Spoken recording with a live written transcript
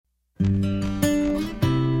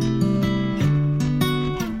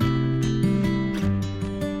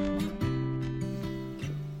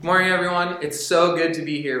Morning, everyone. It's so good to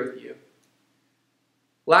be here with you.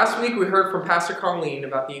 Last week, we heard from Pastor Carlene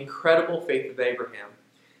about the incredible faith of Abraham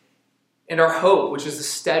and our hope, which is the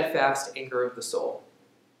steadfast anchor of the soul.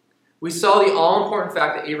 We saw the all-important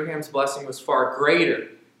fact that Abraham's blessing was far greater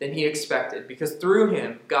than he expected, because through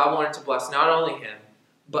him, God wanted to bless not only him,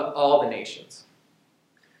 but all the nations.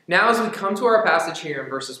 Now, as we come to our passage here in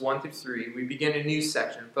verses 1 through 3, we begin a new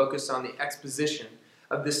section focused on the exposition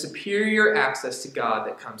of the superior access to God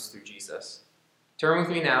that comes through Jesus. Turn with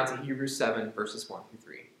me now to Hebrews 7, verses 1 through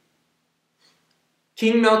 3.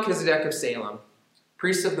 King Melchizedek of Salem,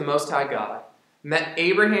 priest of the Most High God, met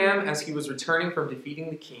Abraham as he was returning from defeating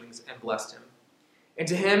the kings and blessed him. And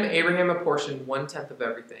to him Abraham apportioned 1/10 of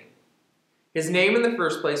everything. His name in the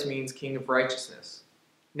first place means King of Righteousness.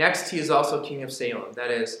 Next, he is also King of Salem,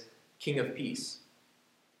 that is, King of Peace.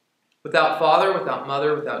 Without father, without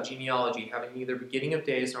mother, without genealogy, having neither beginning of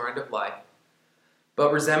days nor end of life,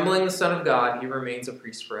 but resembling the Son of God, he remains a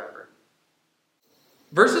priest forever.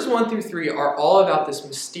 Verses 1 through 3 are all about this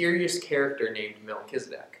mysterious character named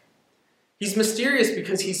Melchizedek. He's mysterious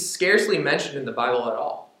because he's scarcely mentioned in the Bible at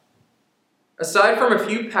all. Aside from a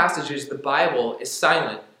few passages, the Bible is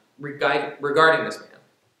silent regarding this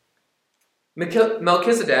man.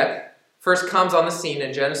 Melchizedek first comes on the scene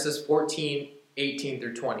in Genesis 14:18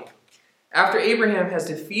 through 20. After Abraham has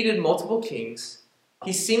defeated multiple kings,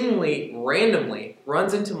 he seemingly randomly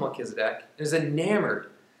runs into Melchizedek and is enamored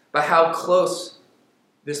by how close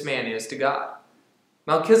this man is to God.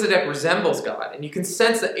 Melchizedek resembles God, and you can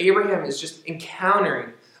sense that Abraham is just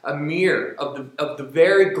encountering a mirror of the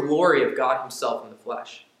very glory of God himself in the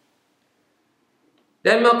flesh.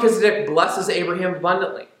 Then Melchizedek blesses Abraham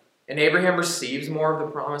abundantly, and Abraham receives more of the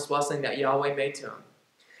promised blessing that Yahweh made to him.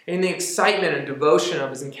 In the excitement and devotion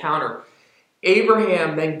of his encounter,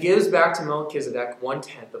 Abraham then gives back to Melchizedek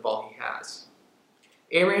 1/10 of all he has.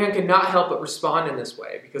 Abraham could not help but respond in this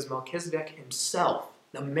way because Melchizedek himself,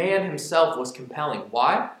 the man himself, was compelling.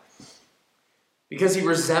 Why? Because he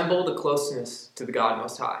resembled a closeness to the God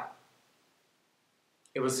Most High.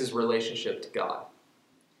 It was his relationship to God.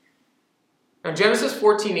 Now, Genesis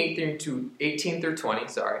 14:18 through 20,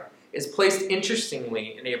 is placed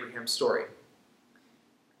interestingly in Abraham's story.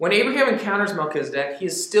 When Abraham encounters Melchizedek, he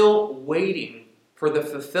is still waiting for the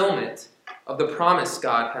fulfillment of the promise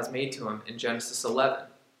God has made to him in Genesis 11.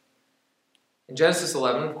 In Genesis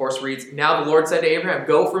 11, of course, reads, "Now the Lord said to Abraham,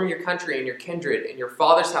 go from your country and your kindred and your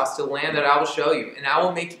father's house to the land that I will show you, and I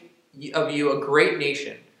will make of you a great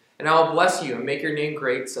nation, and I will bless you and make your name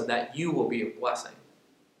great so that you will be a blessing."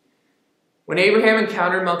 When Abraham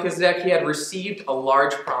encountered Melchizedek, he had received a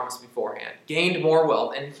large promise beforehand, gained more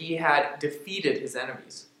wealth, and he had defeated his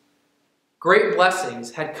enemies. Great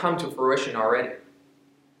blessings had come to fruition already,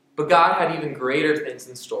 but God had even greater things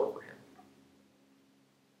in store for him.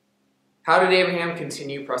 How did Abraham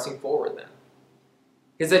continue pressing forward then?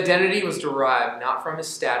 His identity was derived not from his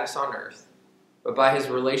status on earth, but by his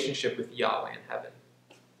relationship with Yahweh in heaven.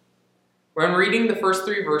 When reading the first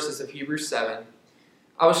 3 verses of Hebrews 7,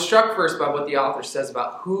 I was struck first by what the author says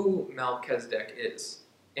about who Melchizedek is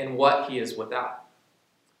and what he is without.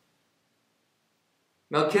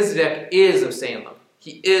 Melchizedek is of Salem.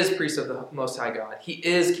 He is priest of the Most High God. He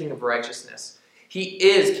is King of Righteousness. He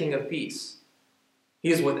is King of Peace.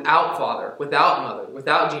 He is without father, without mother,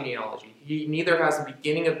 without genealogy. He neither has a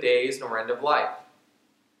beginning of days nor end of life.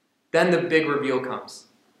 Then the big reveal comes.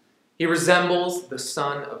 He resembles the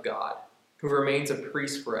Son of God, who remains a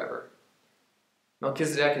priest forever.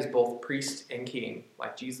 Melchizedek is both priest and king,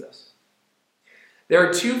 like Jesus. There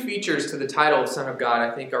are 2 features to the title of Son of God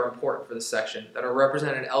I think are important for this section that are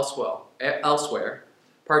represented elsewhere,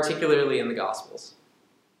 particularly in the Gospels.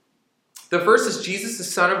 The first is Jesus, the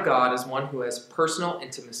Son of God, is one who has personal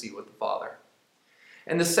intimacy with the Father.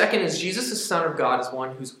 And the second is Jesus, the Son of God, is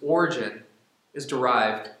one whose origin is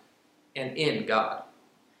derived and in God.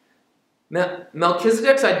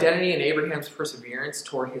 Melchizedek's identity and Abraham's perseverance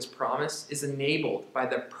toward his promise is enabled by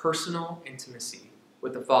their personal intimacy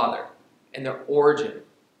with the Father and their origin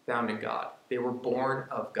found in God. They were born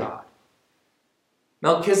of God.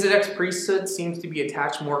 Melchizedek's priesthood seems to be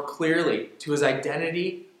attached more clearly to his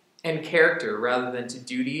identity and character rather than to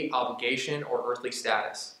duty, obligation, or earthly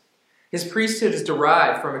status. His priesthood is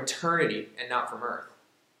derived from eternity and not from earth.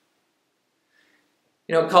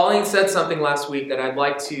 Colleen said something last week that I'd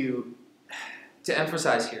like to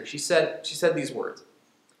emphasize here. She said these words: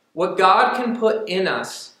 "What God can put in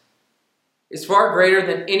us is far greater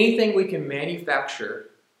than anything we can manufacture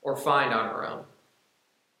or find on our own."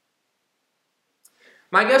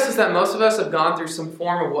 My guess is that most of us have gone through some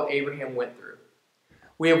form of what Abraham went through.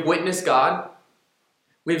 We have witnessed God.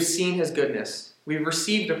 We have seen his goodness. We've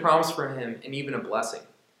received a promise from him and even a blessing.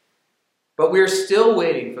 But we are still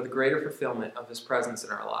waiting for the greater fulfillment of his presence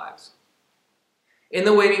in our lives. In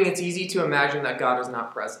the waiting, it's easy to imagine that God is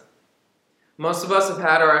not present. Most of us have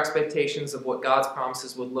had our expectations of what God's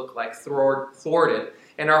promises would look like thwarted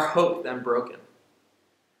and our hope then broken.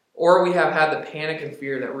 Or we have had the panic and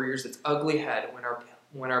fear that rears its ugly head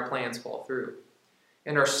when our plans fall through,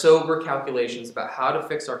 and our sober calculations about how to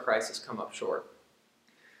fix our crisis come up short.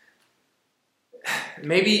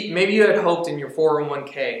 Maybe you had hoped in your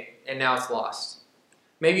 401k and now it's lost.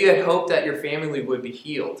 Maybe you had hoped that your family would be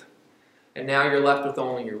healed and now you're left with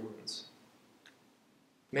only your wounds.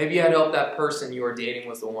 Maybe you had hoped that person you were dating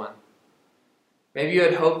was the one. Maybe you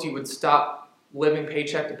had hoped you would stop living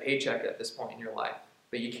paycheck to paycheck at this point in your life,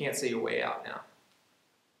 but you can't see your way out now.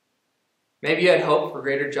 Maybe you had hoped for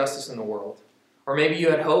greater justice in the world, or maybe you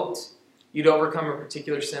had hoped you'd overcome a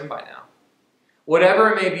particular sin by now.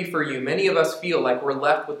 Whatever it may be for you, many of us feel like we're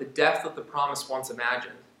left with the depth of the promise once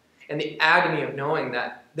imagined, and the agony of knowing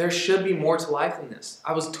that there should be more to life than this.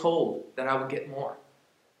 I was told that I would get more.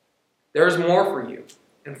 There is more for you,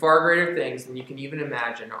 and far greater things than you can even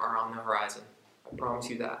imagine are on the horizon. I promise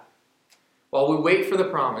you that. While we wait for the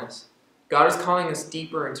promise, God is calling us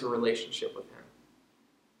deeper into a relationship with him.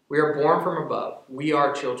 We are born from above. We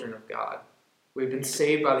are children of God. We've been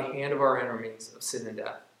saved by the hand of our enemies of sin and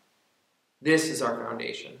death. This is our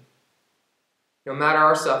foundation. No matter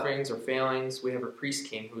our sufferings or failings, we have a priest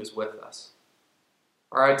king who is with us.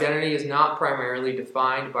 Our identity is not primarily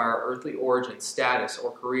defined by our earthly origin, status,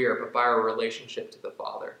 or career, but by our relationship to the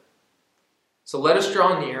Father. So let us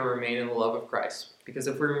draw near and remain in the love of Christ, because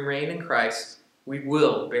if we remain in Christ, we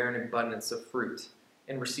will bear an abundance of fruit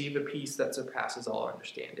and receive a peace that surpasses all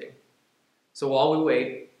understanding. So while we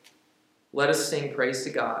wait, let us sing praise to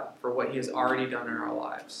God for what he has already done in our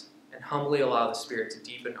lives, and humbly allow the Spirit to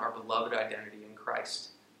deepen our beloved identity in Christ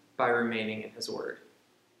by remaining in his word,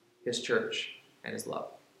 his church, and his love.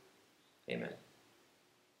 Amen.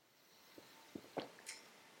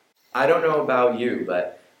 I don't know about you,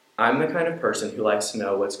 but I'm the kind of person who likes to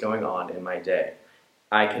know what's going on in my day.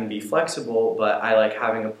 I can be flexible, but I like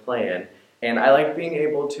having a plan, and I like being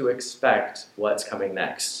able to expect what's coming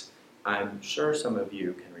next. I'm sure some of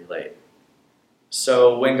you can relate.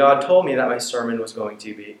 So when God told me that my sermon was going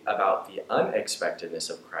to be about the unexpectedness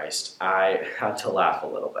of Christ, I had to laugh a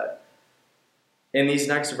little bit. In these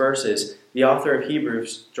next verses, the author of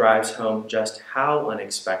Hebrews drives home just how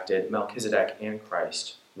unexpected Melchizedek and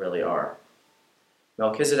Christ really are.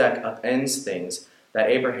 Melchizedek upends things that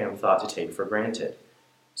Abraham thought to take for granted.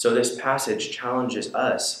 So this passage challenges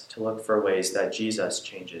us to look for ways that Jesus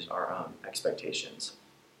changes our own expectations.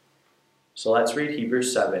 So let's read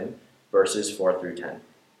Hebrews 7, verses 4 through 10.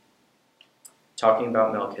 Talking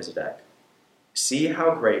about Melchizedek. See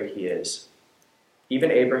how great he is. Even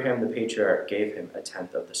Abraham the patriarch gave him a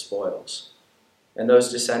tenth of the spoils. And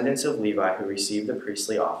those descendants of Levi who received the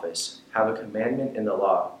priestly office have a commandment in the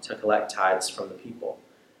law to collect tithes from the people,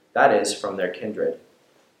 that is, from their kindred,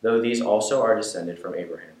 though these also are descended from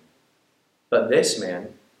Abraham. But this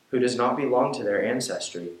man, who does not belong to their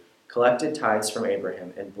ancestry, collected tithes from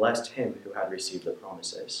Abraham and blessed him who had received the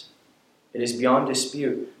promises. It is beyond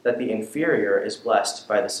dispute that the inferior is blessed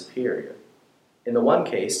by the superior. In the one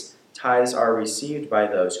case, tithes are received by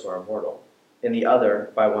those who are mortal, in the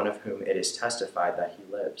other by one of whom it is testified that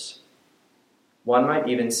he lives. One might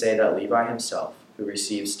even say that Levi himself, who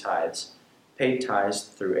receives tithes, paid tithes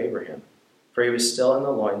through Abraham, for he was still in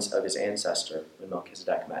the loins of his ancestor when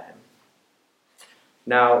Melchizedek met him.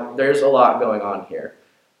 Now, there's a lot going on here,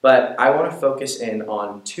 but I want to focus in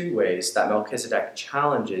on two ways that Melchizedek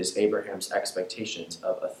challenges Abraham's expectations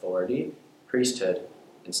of authority, priesthood,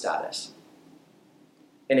 and status.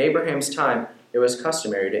 In Abraham's time, it was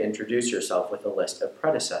customary to introduce yourself with a list of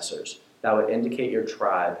predecessors that would indicate your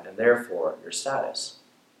tribe and therefore your status.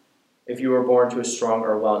 If you were born to a strong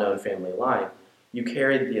or well-known family line, you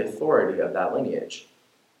carried the authority of that lineage.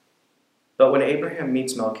 But when Abraham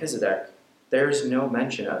meets Melchizedek, there is no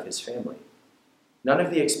mention of his family. None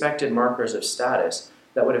of the expected markers of status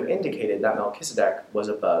that would have indicated that Melchizedek was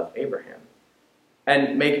above Abraham.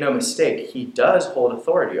 And make no mistake, he does hold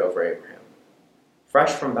authority over Abraham.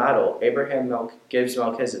 Fresh from battle, Abraham gives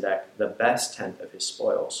Melchizedek the best tenth of his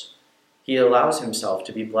spoils. He allows himself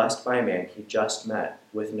to be blessed by a man he just met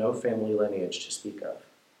with no family lineage to speak of.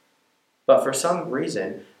 But for some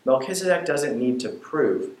reason, Melchizedek doesn't need to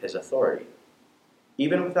prove his authority.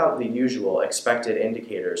 Even without the usual expected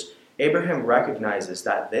indicators, Abraham recognizes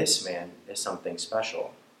that this man is something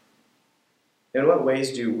special. In what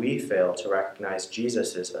ways do we fail to recognize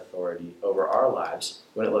Jesus' authority over our lives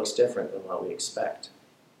when it looks different than what we expect?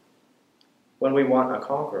 When we want a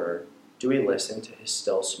conqueror, do we listen to his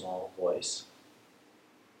still small voice?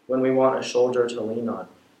 When we want a shoulder to lean on,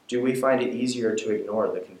 do we find it easier to ignore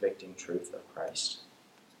the convicting truth of Christ?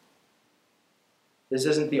 This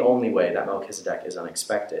isn't the only way that Melchizedek is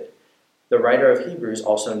unexpected. The writer of Hebrews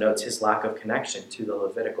also notes his lack of connection to the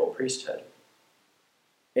Levitical priesthood.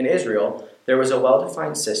 In Israel, there was a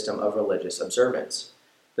well-defined system of religious observance.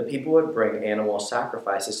 The people would bring animal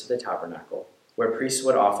sacrifices to the tabernacle, where priests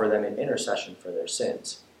would offer them in intercession for their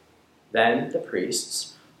sins. Then the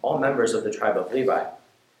priests, all members of the tribe of Levi,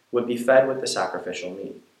 would be fed with the sacrificial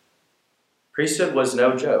meat. Priesthood was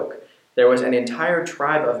no joke. There was an entire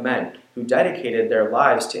tribe of men who dedicated their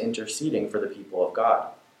lives to interceding for the people of God,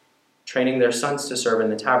 training their sons to serve in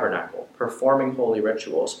the tabernacle, performing holy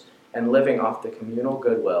rituals, and living off the communal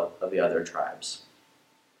goodwill of the other tribes.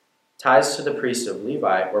 Tithes to the priests of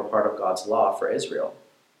Levi were part of God's law for Israel.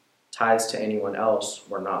 Tithes to anyone else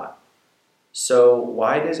were not. So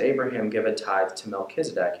why does Abraham give a tithe to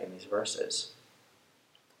Melchizedek in these verses?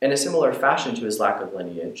 In a similar fashion to his lack of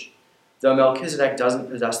lineage, though Melchizedek doesn't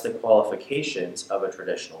possess the qualifications of a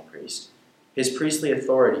traditional priest, his priestly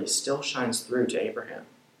authority still shines through to Abraham.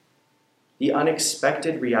 The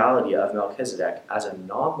unexpected reality of Melchizedek as a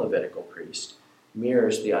non-Levitical priest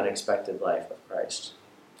mirrors the unexpected life of Christ.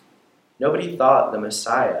 Nobody thought the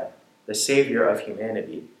Messiah, the Savior of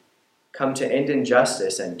humanity, come to end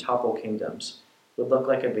injustice and topple kingdoms, would look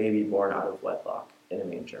like a baby born out of wedlock in a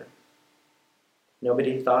manger.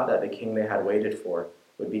 Nobody thought that the king they had waited for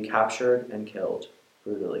would be captured and killed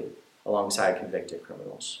brutally alongside convicted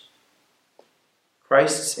criminals.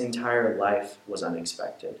 Christ's entire life was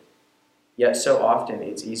unexpected, yet so often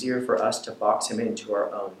it's easier for us to box him into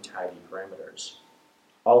our own tidy parameters.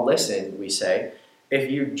 I'll listen, we say,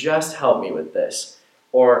 if you just help me with this,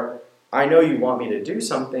 or I know you want me to do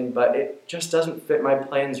something, but it just doesn't fit my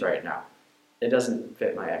plans right now. It doesn't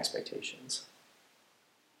fit my expectations.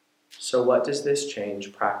 So what does this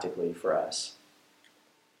change practically for us?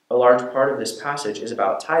 A large part of this passage is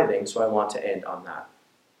about tithing, so I want to end on that.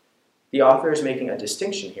 The author is making a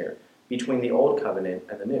distinction here between the Old Covenant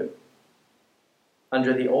and the New.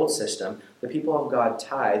 Under the old system, the people of God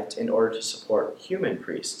tithed in order to support human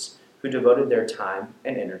priests who devoted their time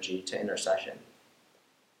and energy to intercession.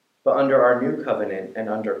 But under our new covenant and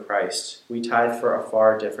under Christ, we tithe for a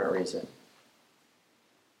far different reason.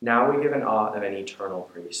 Now we give an awe of an eternal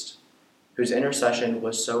priest, whose intercession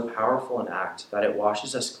was so powerful an act that it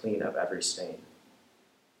washes us clean of every stain.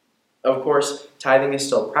 Of course, tithing is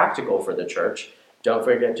still practical for the church. Don't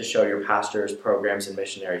forget to show your pastors, programs, and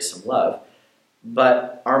missionaries some love.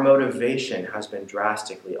 But our motivation has been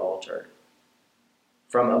drastically altered.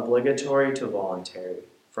 From obligatory to voluntary,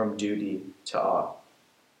 from duty to awe.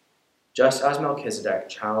 Just as Melchizedek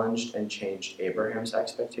challenged and changed Abraham's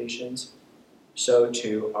expectations, so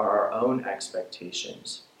too are our own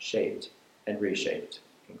expectations shaped and reshaped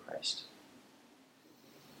in Christ.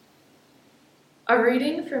 A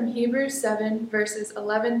reading from Hebrews 7, verses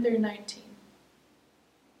 11 through 19.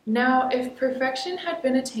 Now, if perfection had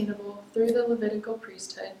been attainable through the Levitical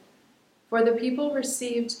priesthood, for the people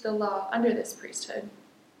received the law under this priesthood,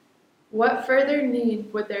 what further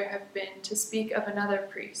need would there have been to speak of another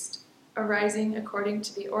priest, arising according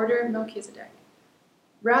to the order of Melchizedek,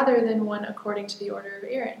 rather than one according to the order of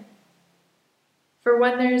Aaron? For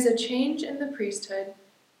when there is a change in the priesthood,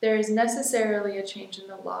 there is necessarily a change in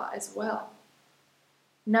the law as well.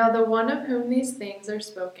 Now the one of whom these things are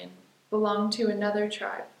spoken belonged to another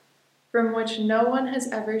tribe, from which no one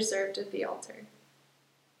has ever served at the altar.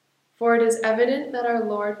 For it is evident that our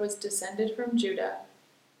Lord was descended from Judah,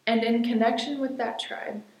 and in connection with that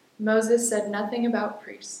tribe, Moses said nothing about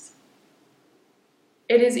priests.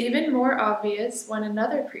 It is even more obvious when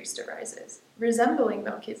another priest arises, resembling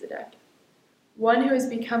Melchizedek, one who has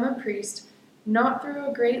become a priest not through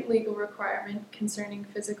a great legal requirement concerning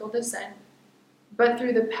physical descent, but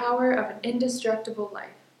through the power of an indestructible life.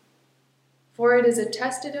 For it is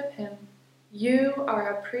attested of him, "You are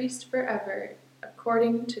a priest forever,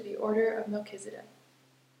 according to the order of Melchizedek."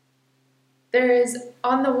 There is,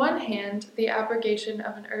 on the one hand, the abrogation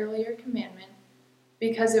of an earlier commandment,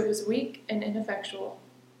 because it was weak and ineffectual.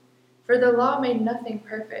 For the law made nothing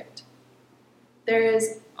perfect. There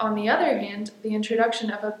is, on the other hand, the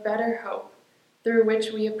introduction of a better hope, through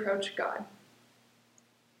which we approach God.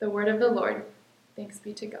 The word of the Lord. Thanks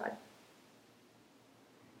be to God.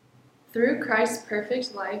 Through Christ's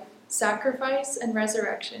perfect life, sacrifice, and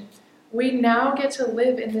resurrection, we now get to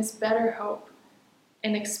live in this better hope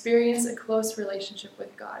and experience a close relationship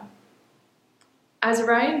with God. As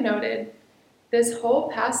Ryan noted, this whole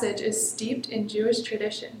passage is steeped in Jewish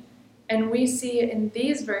tradition, And we see in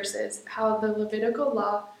these verses how the Levitical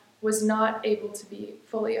law was not able to be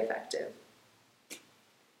fully effective.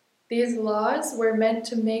 These laws were meant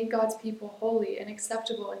to make God's people holy and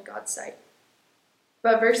acceptable in God's sight.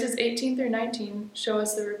 But verses 18 through 19 show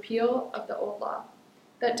us the repeal of the old law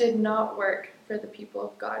that did not work for the people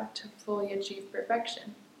of God to fully achieve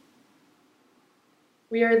perfection.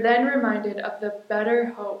 We are then reminded of the better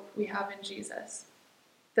hope we have in Jesus,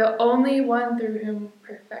 the only one through whom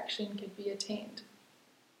perfection could be attained.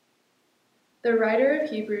 The writer of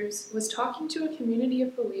Hebrews was talking to a community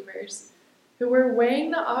of believers who were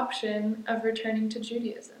weighing the option of returning to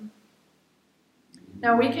Judaism.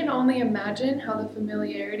 Now we can only imagine how the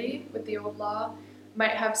familiarity with the old law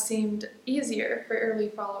might have seemed easier for early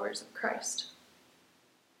followers of Christ.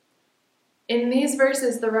 In these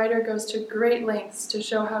verses, the writer goes to great lengths to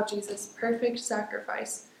show how Jesus' perfect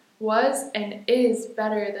sacrifice was and is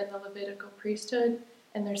better than the Levitical priesthood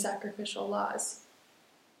and their sacrificial laws,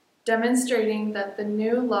 demonstrating that the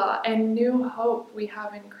new law and new hope we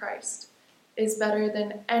have in Christ is better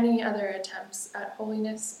than any other attempts at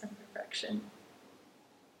holiness and perfection.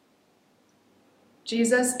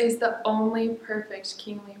 Jesus is the only perfect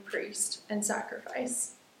kingly priest and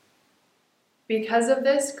sacrifice. Because of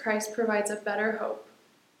this, Christ provides a better hope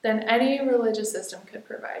than any religious system could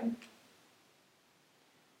provide.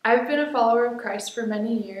 I've been a follower of Christ for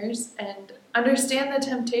many years and understand the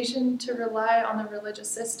temptation to rely on the religious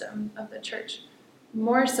system of the church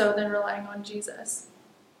more so than relying on Jesus.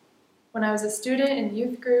 When I was a student in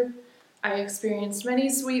youth group, I experienced many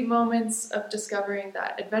sweet moments of discovering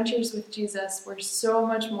that adventures with Jesus were so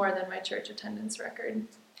much more than my church attendance record.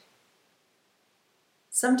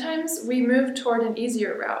 Sometimes we move toward an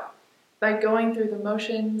easier route by going through the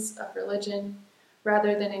motions of religion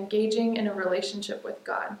rather than engaging in a relationship with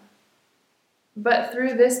God. But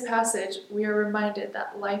through this passage, we are reminded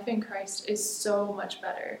that life in Christ is so much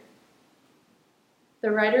better.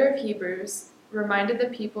 The writer of Hebrews reminded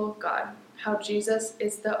the people of God how Jesus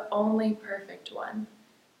is the only perfect one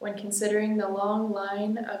when considering the long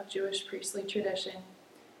line of Jewish priestly tradition,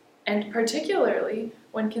 and particularly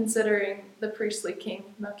when considering the priestly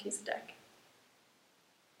king Melchizedek.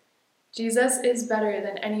 Jesus is better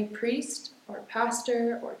than any priest or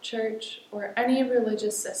pastor or church or any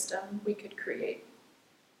religious system we could create.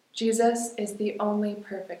 Jesus is the only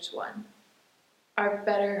perfect one, our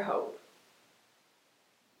better hope.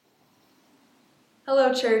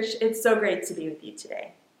 Hello, church. It's so great to be with you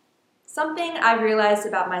today. Something I've realized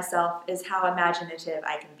about myself is how imaginative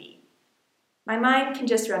I can be. My mind can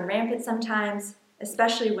just run rampant sometimes,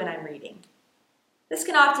 especially when I'm reading. This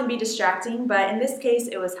can often be distracting, but in this case,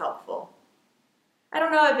 it was helpful. I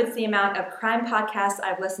don't know if it's the amount of crime podcasts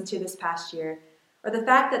I've listened to this past year, or the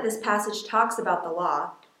fact that this passage talks about the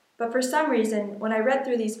law, but for some reason, when I read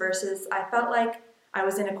through these verses, I felt like I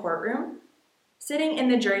was in a courtroom, sitting in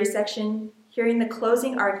the jury section, hearing the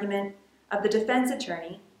closing argument of the defense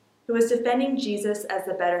attorney who was defending Jesus as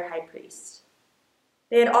the better high priest.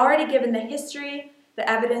 They had already given the history, the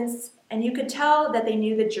evidence, and you could tell that they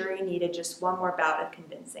knew the jury needed just one more bout of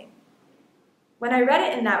convincing. When I read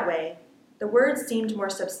it in that way, the words seemed more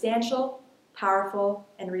substantial, powerful,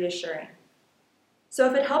 and reassuring.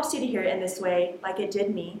 So if it helps you to hear it in this way, like it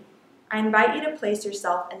did me, I invite you to place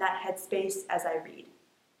yourself in that headspace as I read.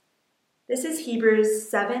 This is Hebrews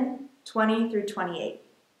 7:20 through 28.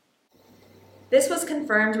 This was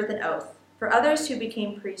confirmed with an oath, for others who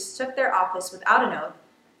became priests took their office without an oath,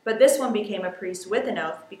 but this one became a priest with an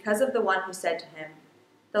oath because of the one who said to him,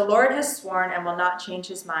 "The Lord has sworn and will not change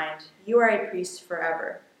his mind. You are a priest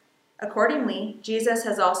forever." Accordingly, Jesus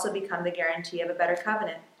has also become the guarantee of a better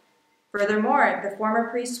covenant. Furthermore, the former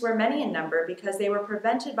priests were many in number because they were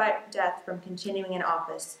prevented by death from continuing in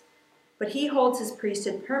office. But he holds his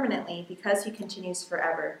priesthood permanently because he continues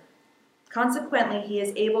forever. Consequently, he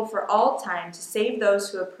is able for all time to save those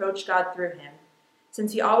who approach God through him,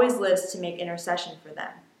 since he always lives to make intercession for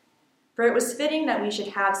them. For it was fitting that we should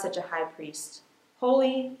have such a high priest,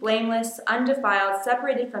 holy, blameless, undefiled,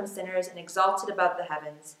 separated from sinners, and exalted above the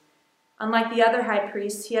heavens. Unlike the other high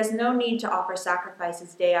priests, he has no need to offer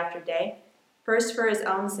sacrifices day after day, first for his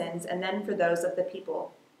own sins and then for those of the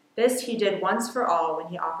people. This he did once for all when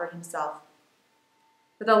he offered himself.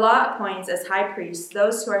 For the law appoints as high priests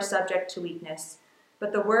those who are subject to weakness,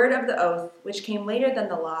 but the word of the oath, which came later than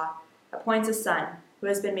the law, appoints a son who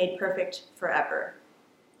has been made perfect forever.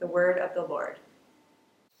 The word of the Lord.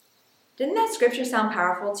 Didn't that scripture sound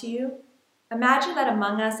powerful to you? Imagine that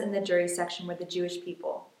among us in the jury section were the Jewish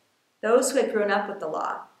people, those who had grown up with the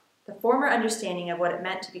law, the former understanding of what it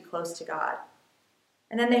meant to be close to God.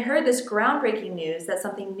 And then they heard this groundbreaking news that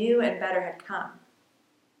something new and better had come.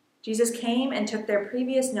 Jesus came and took their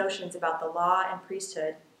previous notions about the law and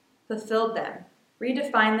priesthood, fulfilled them,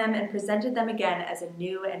 redefined them, and presented them again as a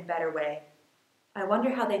new and better way. I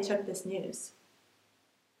wonder how they took this news.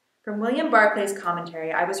 From William Barclay's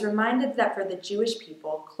commentary, I was reminded that for the Jewish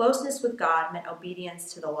people, closeness with God meant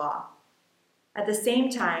obedience to the law. At the same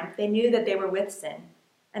time, they knew that they were with sin,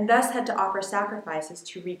 and thus had to offer sacrifices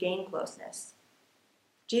to regain closeness.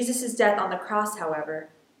 Jesus' death on the cross, however,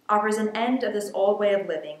 offers an end of this old way of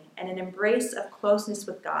living and an embrace of closeness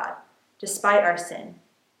with God, despite our sin,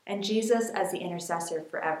 and Jesus as the intercessor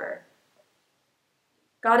forever.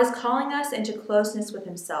 God is calling us into closeness with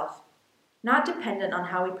himself, not dependent on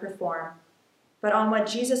how we perform, but on what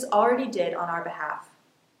Jesus already did on our behalf,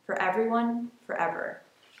 for everyone, forever.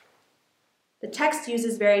 The text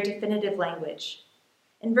uses very definitive language.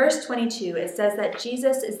 In verse 22, it says that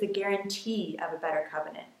Jesus is the guarantee of a better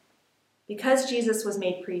covenant. Because Jesus was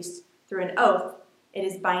made priest through an oath, it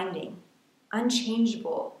is binding,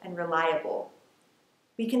 unchangeable, and reliable.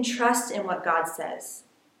 We can trust in what God says.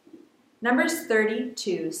 Numbers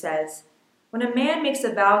 32 says, "When a man makes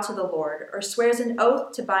a vow to the Lord or swears an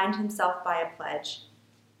oath to bind himself by a pledge,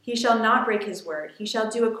 he shall not break his word. He shall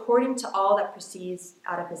do according to all that proceeds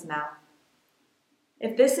out of his mouth."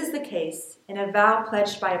 If this is the case in a vow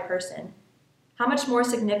pledged by a person, how much more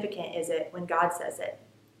significant is it when God says it?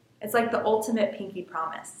 It's like the ultimate pinky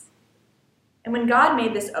promise. And when God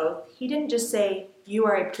made this oath, he didn't just say, "You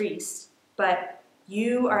are a priest," but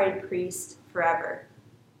 "You are a priest forever."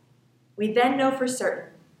 We then know for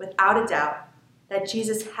certain, without a doubt, that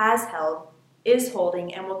Jesus has held, is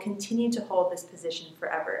holding, and will continue to hold this position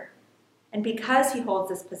forever. And because he holds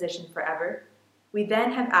this position forever, we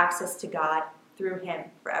then have access to God through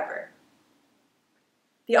him forever.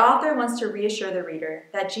 The author wants to reassure the reader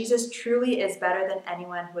that Jesus truly is better than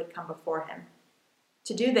anyone who had come before him.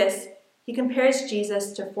 To do this, he compares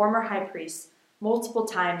Jesus to former high priests multiple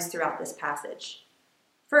times throughout this passage.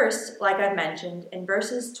 First, like I've mentioned, in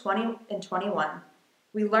verses 20 and 21,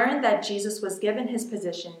 we learn that Jesus was given his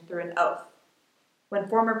position through an oath, when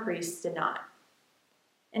former priests did not.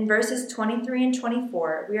 In verses 23 and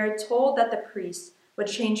 24, we are told that the priests would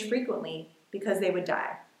change frequently because they would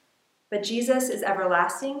die. But Jesus is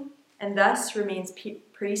everlasting and thus remains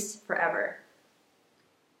priest forever.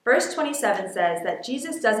 Verse 27 says that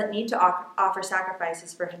Jesus doesn't need to offer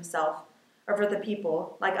sacrifices for himself or for the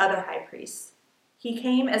people like other high priests. He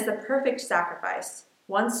came as the perfect sacrifice,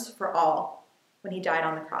 once for all, when he died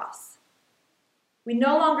on the cross. We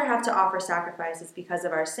no longer have to offer sacrifices because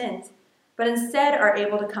of our sins, but instead are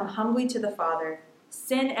able to come humbly to the Father,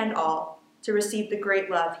 sin and all, to receive the great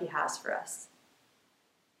love he has for us.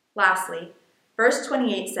 Lastly, verse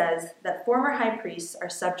 28 says that former high priests are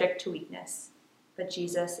subject to weakness, but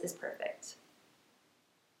Jesus is perfect.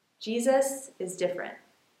 Jesus is different.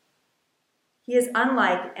 He is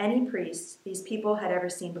unlike any priest these people had ever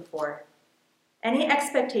seen before. Any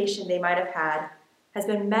expectation they might have had has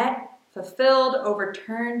been met, fulfilled,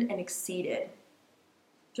 overturned, and exceeded.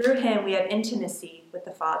 Through him, we have intimacy with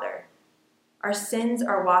the Father. Our sins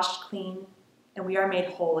are washed clean, and we are made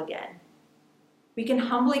whole again. We can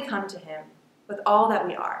humbly come to him with all that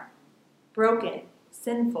we are, broken,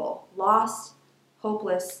 sinful, lost,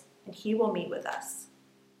 hopeless, and he will meet with us.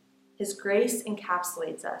 His grace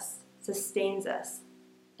encapsulates us, sustains us,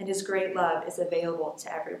 and his great love is available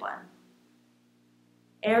to everyone.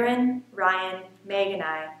 Aaron, Ryan, Meg, and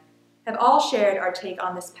I have all shared our take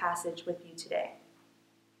on this passage with you today.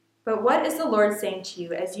 But what is the Lord saying to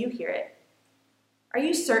you as you hear it? Are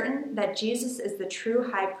you certain that Jesus is the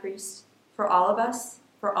true high priest for all of us,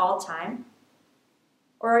 for all time?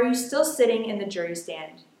 Or are you still sitting in the jury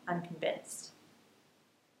stand, unconvinced?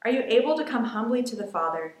 Are you able to come humbly to the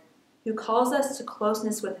Father, who calls us to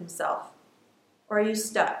closeness with himself? Or are you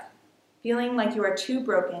stuck, feeling like you are too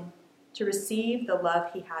broken to receive the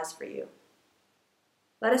love he has for you?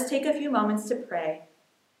 Let us take a few moments to pray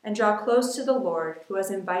and draw close to the Lord, who is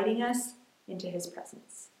inviting us into his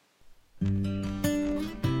presence.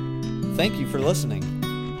 Thank you for listening.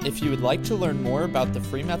 If you would like to learn more about the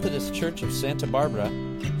Free Methodist Church of Santa Barbara,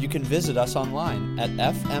 you can visit us online at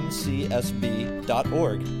fmcsb.org.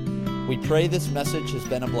 We pray this message has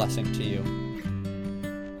been a blessing to you.